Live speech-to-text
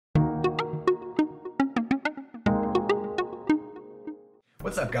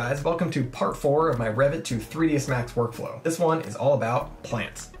What's up guys? Welcome to part 4 of my Revit to 3ds Max workflow. This one is all about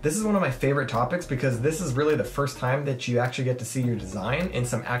plants. This is one of my favorite topics because this is really the first time that you actually get to see your design in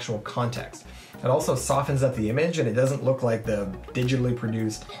some actual context. It also softens up the image and it doesn't look like the digitally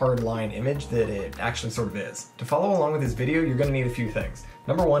produced hardline image that it actually sort of is. To follow along with this video, you're going to need a few things.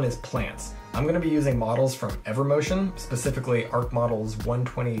 Number one is plants. I'm going to be using models from Evermotion, specifically ARC models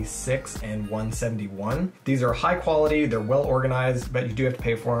 126 and 171. These are high quality, they're well organized, but you do have to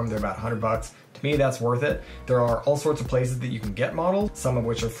pay for them. They're about 100 bucks. To me, that's worth it. There are all sorts of places that you can get models, some of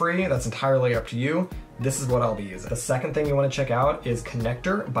which are free. That's entirely up to you. This is what I'll be using. The second thing you want to check out is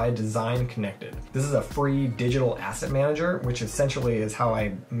Connector by Design Connected. This is a free digital asset manager, which essentially is how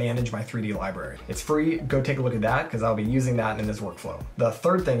I manage my 3D library. It's free, go take a look at that because I'll be using that in this workflow. The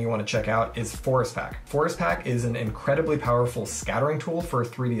third thing you want to check out is Forestpack. Forestpack is an incredibly powerful scattering tool for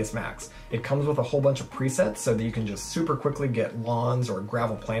 3ds Max. It comes with a whole bunch of presets so that you can just super quickly get lawns or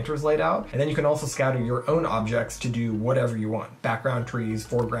gravel planters laid out, and then you can also scatter your own objects to do whatever you want. Background trees,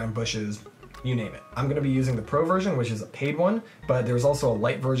 foreground bushes, you name it. I'm going to be using the Pro version, which is a paid one, but there's also a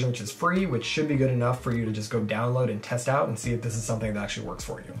light version which is free, which should be good enough for you to just go download and test out and see if this is something that actually works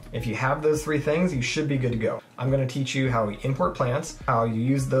for you. If you have those three things, you should be good to go. I'm going to teach you how we import plants, how you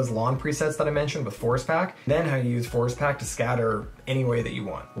use those lawn presets that I mentioned with Forestpack, then how you use Forestpack to scatter any way that you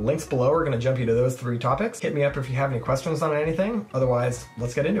want. Links below are going to jump you to those three topics. Hit me up if you have any questions on anything. Otherwise,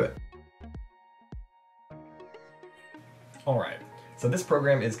 let's get into it. All right. So this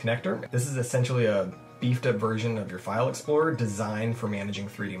program is Connector. This is essentially a beefed up version of your File Explorer designed for managing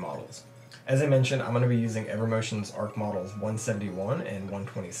 3D models. As I mentioned, I'm going to be using Evermotion's ARC models 171 and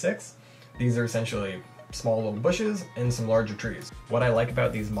 126. These are essentially small little bushes and some larger trees. What I like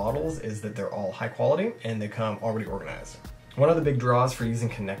about these models is that they're all high quality and they come already organized. One of the big draws for using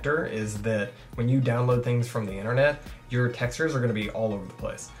Connector is that when you download things from the internet, your textures are going to be all over the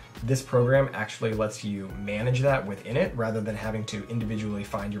place. This program actually lets you manage that within it rather than having to individually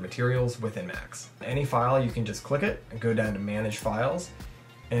find your materials within Max. Any file, you can just click it and go down to Manage Files,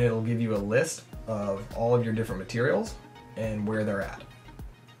 and it'll give you a list of all of your different materials and where they're at.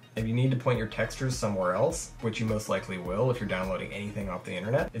 If you need to point your textures somewhere else, which you most likely will if you're downloading anything off the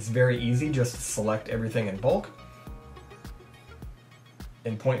internet, it's very easy just to select everything in bulk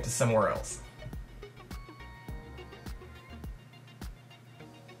and point to somewhere else.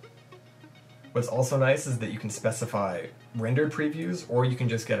 What's also nice is that you can specify rendered previews, or you can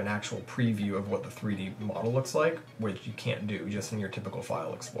just get an actual preview of what the 3D model looks like, which you can't do just in your typical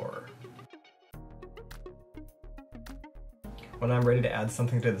File Explorer. When I'm ready to add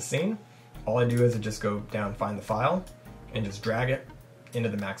something to the scene, all I do is just go down, find the file, and just drag it into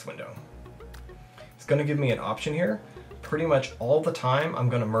the Max window. It's going to give me an option here. Pretty much all the time, I'm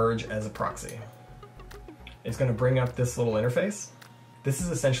going to merge as a proxy. It's going to bring up this little interface. This is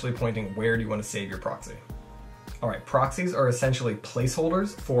essentially pointing where do you want to save your proxy. Alright, proxies are essentially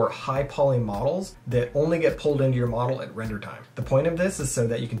placeholders for high poly models that only get pulled into your model at render time. The point of this is so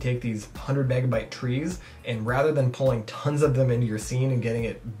that you can take these 100 megabyte trees and rather than pulling tons of them into your scene and getting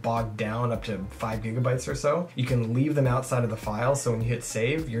it bogged down up to 5 gigabytes or so, you can leave them outside of the file so when you hit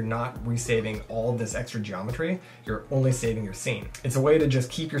save, you're not resaving all of this extra geometry, you're only saving your scene. It's a way to just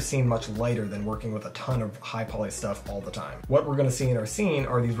keep your scene much lighter than working with a ton of high poly stuff all the time. What we're going to see in our scene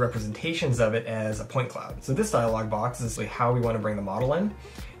are these representations of it as a point cloud. So this dialog box is how we want to bring the model in.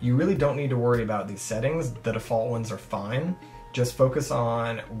 You really don't need to worry about these settings. The default ones are fine. Just focus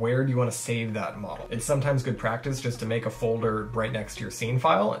on where do you want to save that model. It's sometimes good practice just to make a folder right next to your scene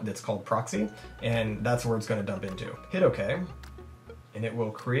file that's called proxy, and that's where it's going to dump into. Hit OK, and it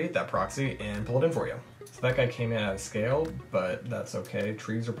will create that proxy and pull it in for you. So that guy came in out of scale, but that's okay.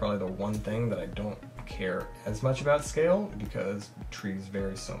 Trees are probably the one thing that I don't care as much about scale because trees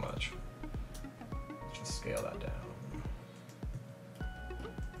vary so much. Just scale that down.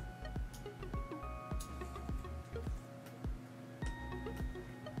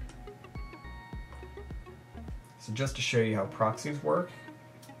 So just to show you how proxies work,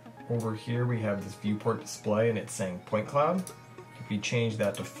 over here we have this viewport display and it's saying point cloud. If you change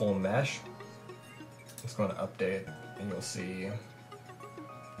that to full mesh, it's going to update and you'll see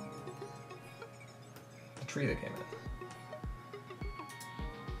the tree that came in.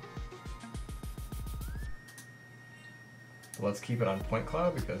 Let's keep it on point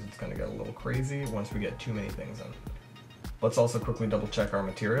cloud because it's going to get a little crazy once we get too many things in. Let's also quickly double check our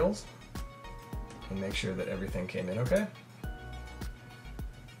materials and make sure that everything came in okay.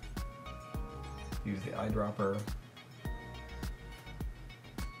 Use the eyedropper.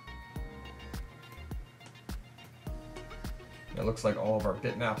 It looks like all of our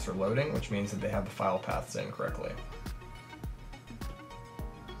bitmaps are loading, which means that they have the file paths in correctly.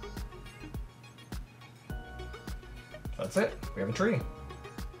 that's it. We have a tree.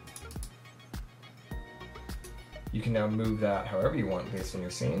 You can now move that however you want based on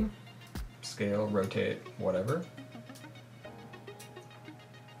your scene. Scale, rotate, whatever.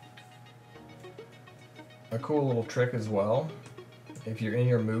 A cool little trick as well, if you're in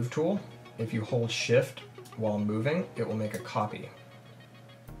your move tool, if you hold shift while moving, it will make a copy.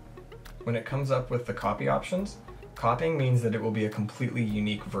 When it comes up with the copy options, copying means that it will be a completely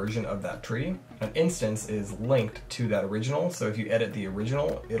unique version of that tree. An instance is linked to that original, so if you edit the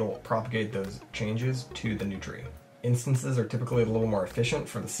original, it'll propagate those changes to the new tree. Instances are typically a little more efficient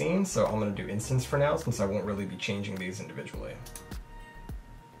for the scene, so I'm going to do instance for now since I won't really be changing these individually.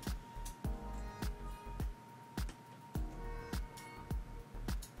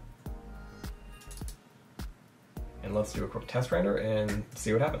 And let's do a quick test render and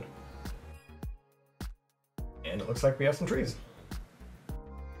see what happened. And it looks like we have some trees.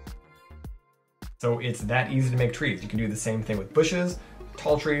 So it's that easy to make trees. You can do the same thing with bushes,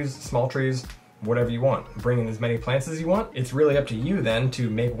 tall trees, small trees, whatever you want. Bring in as many plants as you want. It's really up to you then to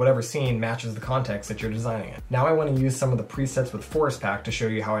make whatever scene matches the context that you're designing it. Now I want to use some of the presets with Forestpack to show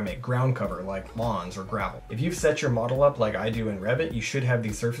you how I make ground cover like lawns or gravel. If you've set your model up like I do in Revit, you should have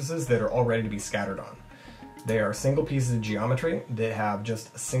these surfaces that are all ready to be scattered on. They are single pieces of geometry that have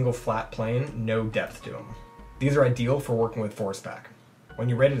just a single flat plane, no depth to them. These are ideal for working with Forestpack. When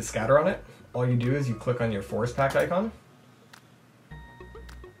you're ready to scatter on it, all you do is you click on your Forestpack icon.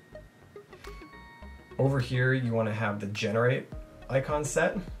 Over here, you want to have the generate icon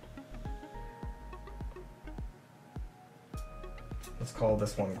set. Let's call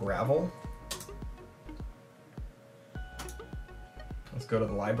this one gravel. Let's go to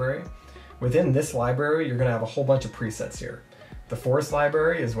the library. Within this library, you're going to have a whole bunch of presets here. The forest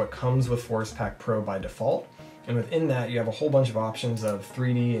library is what comes with Forestpack Pro by default, and within that you have a whole bunch of options of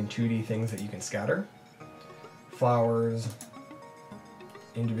 3D and 2D things that you can scatter. Flowers,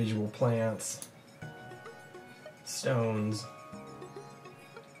 individual plants, stones.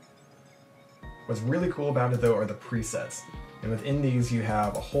 What's really cool about it though are the presets, and within these you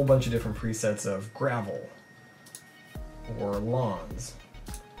have a whole bunch of different presets of gravel, or lawns,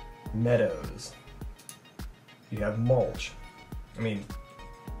 meadows, you have mulch. I mean,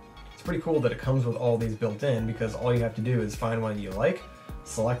 it's pretty cool that it comes with all these built in because all you have to do is find one you like,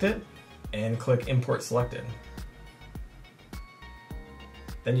 select it, and click Import Selected.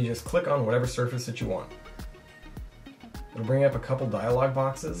 Then you just click on whatever surface that you want. It'll bring up a couple dialog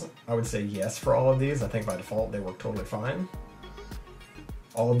boxes. I would say yes for all of these. I think by default they work totally fine.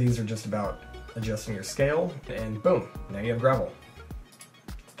 All of these are just about adjusting your scale, and boom, now you have gravel.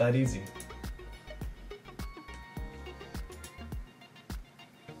 It's that easy.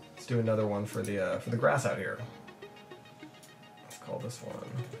 Let's do another one for the grass out here. Let's call this one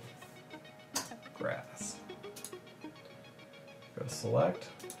grass. Go to select,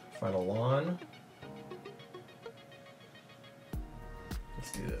 find a lawn.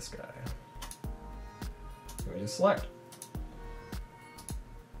 Let's do this guy. Let me just select.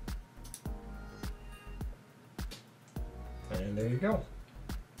 And there you go.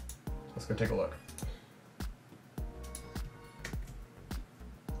 Let's go take a look.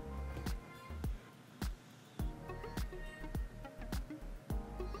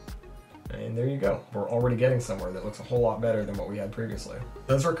 And there you go. We're already getting somewhere that looks a whole lot better than what we had previously.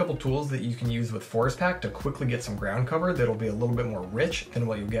 Those are a couple tools that you can use with Forestpack to quickly get some ground cover that'll be a little bit more rich than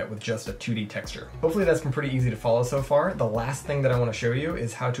what you'll get with just a 2D texture. Hopefully that's been pretty easy to follow so far. The last thing that I want to show you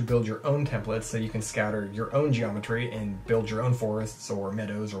is how to build your own templates so you can scatter your own geometry and build your own forests or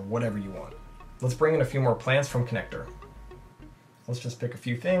meadows or whatever you want. Let's bring in a few more plants from Connector. Let's just pick a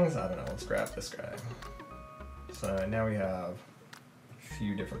few things. I don't know, let's grab this guy. So now we have a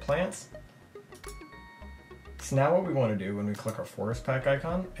few different plants. So now what we want to do when we click our Forestpack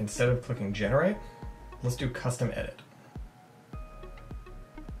icon, instead of clicking generate, let's do custom edit.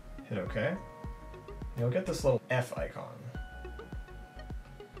 Hit OK. And you'll get this little F icon.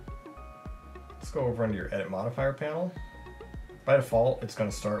 Let's go over into your edit modifier panel. By default, it's going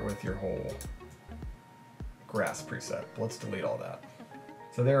to start with your whole grass preset. Let's delete all that.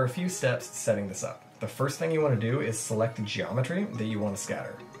 So there are a few steps setting this up. The first thing you want to do is select the geometry that you want to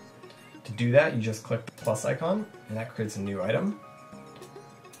scatter. To do that, you just click the plus icon, and that creates a new item.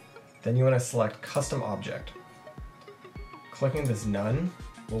 Then you want to select Custom Object. Clicking this None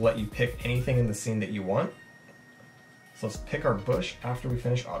will let you pick anything in the scene that you want. So let's pick our bush after we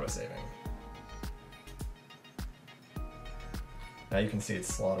finish autosaving. Now you can see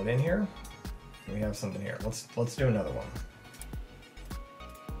it's slotted in here, and we have something here. Let's do another one.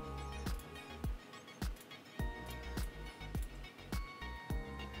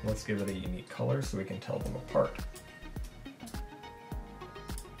 Let's give it a unique color so we can tell them apart.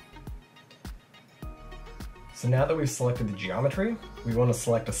 So now that we've selected the geometry, we want to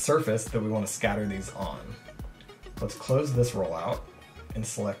select a surface that we want to scatter these on. Let's close this rollout and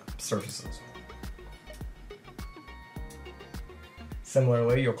select surfaces.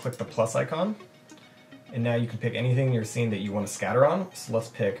 Similarly, you'll click the plus icon, and now you can pick anything in your scene that you want to scatter on. So let's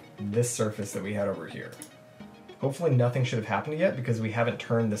pick this surface that we had over here. Hopefully nothing should have happened yet because we haven't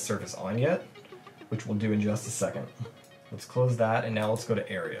turned this surface on yet, which we'll do in just a second. Let's close that, and now let's go to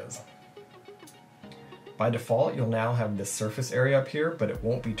areas. By default, you'll now have this surface area up here, but it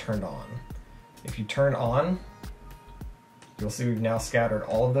won't be turned on. If you turn on, you'll see we've now scattered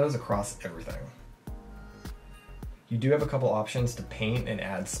all of those across everything. You do have a couple options to paint and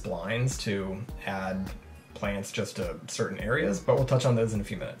add splines to add plants just to certain areas, but we'll touch on those in a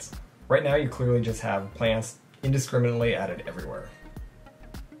few minutes. Right now, you clearly just have plants indiscriminately added everywhere.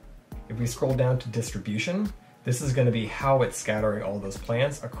 If we scroll down to distribution, this is going to be how it's scattering all those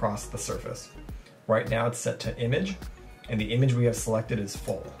plants across the surface. Right now it's set to image, and the image we have selected is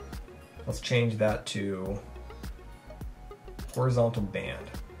full. Let's change that to horizontal band.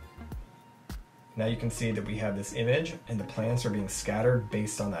 Now you can see that we have this image and the plants are being scattered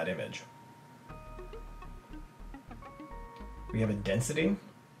based on that image. We have a density.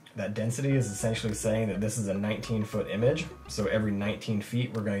 That density is essentially saying that this is a 19-foot image, so every 19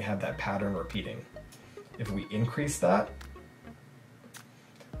 feet we're going to have that pattern repeating. If we increase that,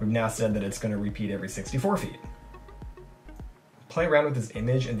 we've now said that it's going to repeat every 64 feet. Play around with this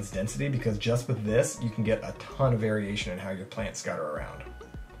image and this density because just with this you can get a ton of variation in how your plants scatter around.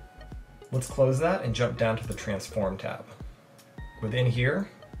 Let's close that and jump down to the Transform tab. Within here,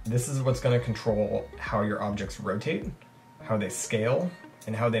 this is what's going to control how your objects rotate, how they scale,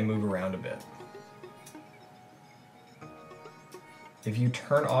 and how they move around a bit. If you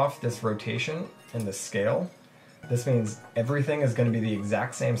turn off this rotation and the scale, this means everything is going to be the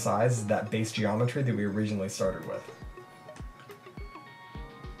exact same size as that base geometry that we originally started with.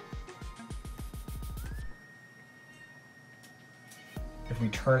 If we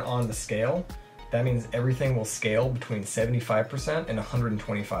turn on the scale, that means everything will scale between 75% and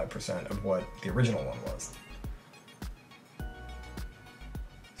 125% of what the original one was.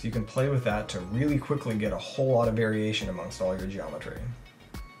 So you can play with that to really quickly get a whole lot of variation amongst all your geometry.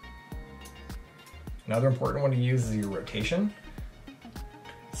 Another important one to use is your rotation.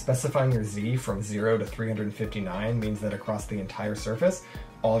 Specifying your Z from 0 to 359 means that across the entire surface,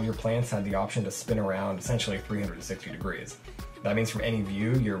 all of your plants have the option to spin around essentially 360 degrees. That means from any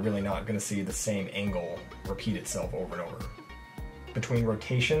view, you're really not going to see the same angle repeat itself over and over. Between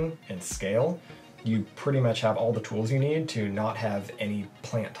rotation and scale, you pretty much have all the tools you need to not have any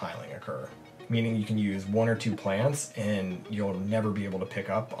plant tiling occur. Meaning you can use one or two plants and you'll never be able to pick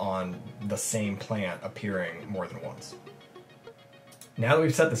up on the same plant appearing more than once. Now that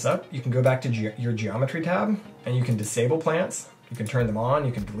we've set this up, you can go back to your Geometry tab and you can disable plants, you can turn them on,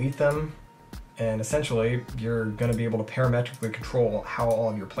 you can delete them, and essentially you're going to be able to parametrically control how all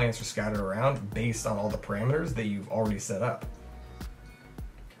of your plants are scattered around based on all the parameters that you've already set up.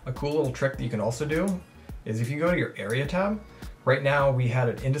 A cool little trick that you can also do is if you go to your Area tab, right now we had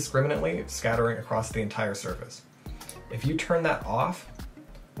it indiscriminately scattering across the entire surface. If you turn that off,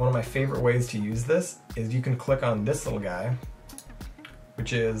 one of my favorite ways to use this is you can click on this little guy,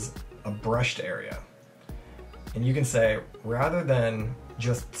 which is a brushed area. And you can say, rather than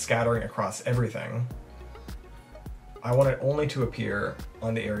just scattering across everything, I want it only to appear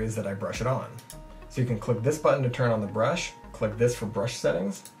on the areas that I brush it on. So you can click this button to turn on the brush, click this for brush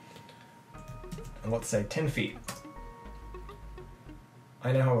settings, and let's say 10 feet.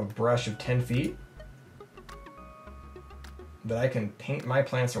 I now have a brush of 10 feet that I can paint my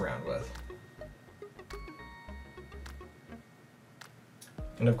plants around with.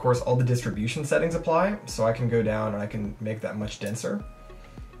 And of course all the distribution settings apply, so I can go down and I can make that much denser.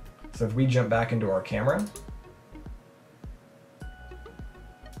 So if we jump back into our camera,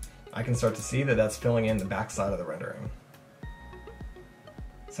 I can start to see that that's filling in the backside of the rendering.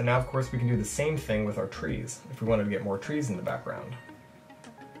 So now of course we can do the same thing with our trees if we wanted to get more trees in the background.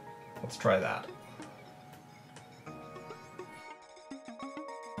 Let's try that.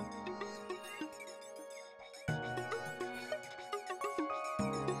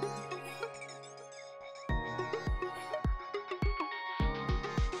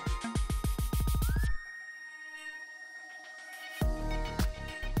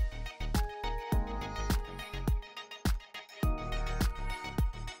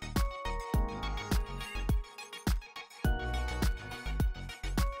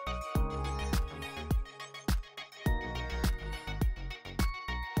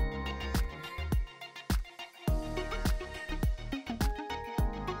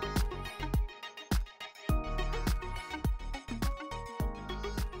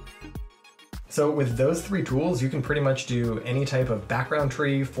 So with those three tools, you can pretty much do any type of background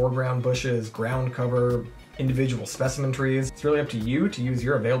tree, foreground bushes, ground cover, individual specimen trees. It's really up to you to use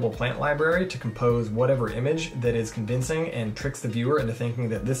your available plant library to compose whatever image that is convincing and tricks the viewer into thinking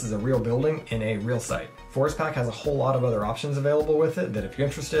that this is a real building in a real site. Forestpack has a whole lot of other options available with it that if you're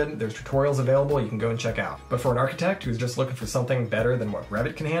interested, there's tutorials available you can go and check out. But for an architect who's just looking for something better than what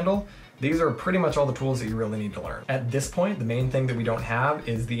Revit can handle, these are pretty much all the tools that you really need to learn. At this point, the main thing that we don't have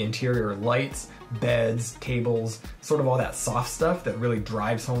is the interior lights, beds, tables, sort of all that soft stuff that really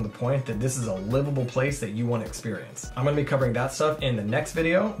drives home the point that this is a livable place that you want to experience. I'm going to be covering that stuff in the next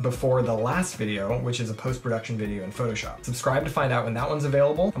video before the last video, which is a post-production video in Photoshop. Subscribe to find out when that one's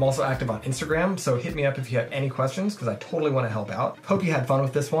available. I'm also active on Instagram, so hit me up if you have any questions because I totally want to help out. Hope you had fun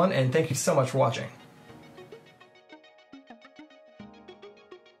with this one, and thank you so much for watching.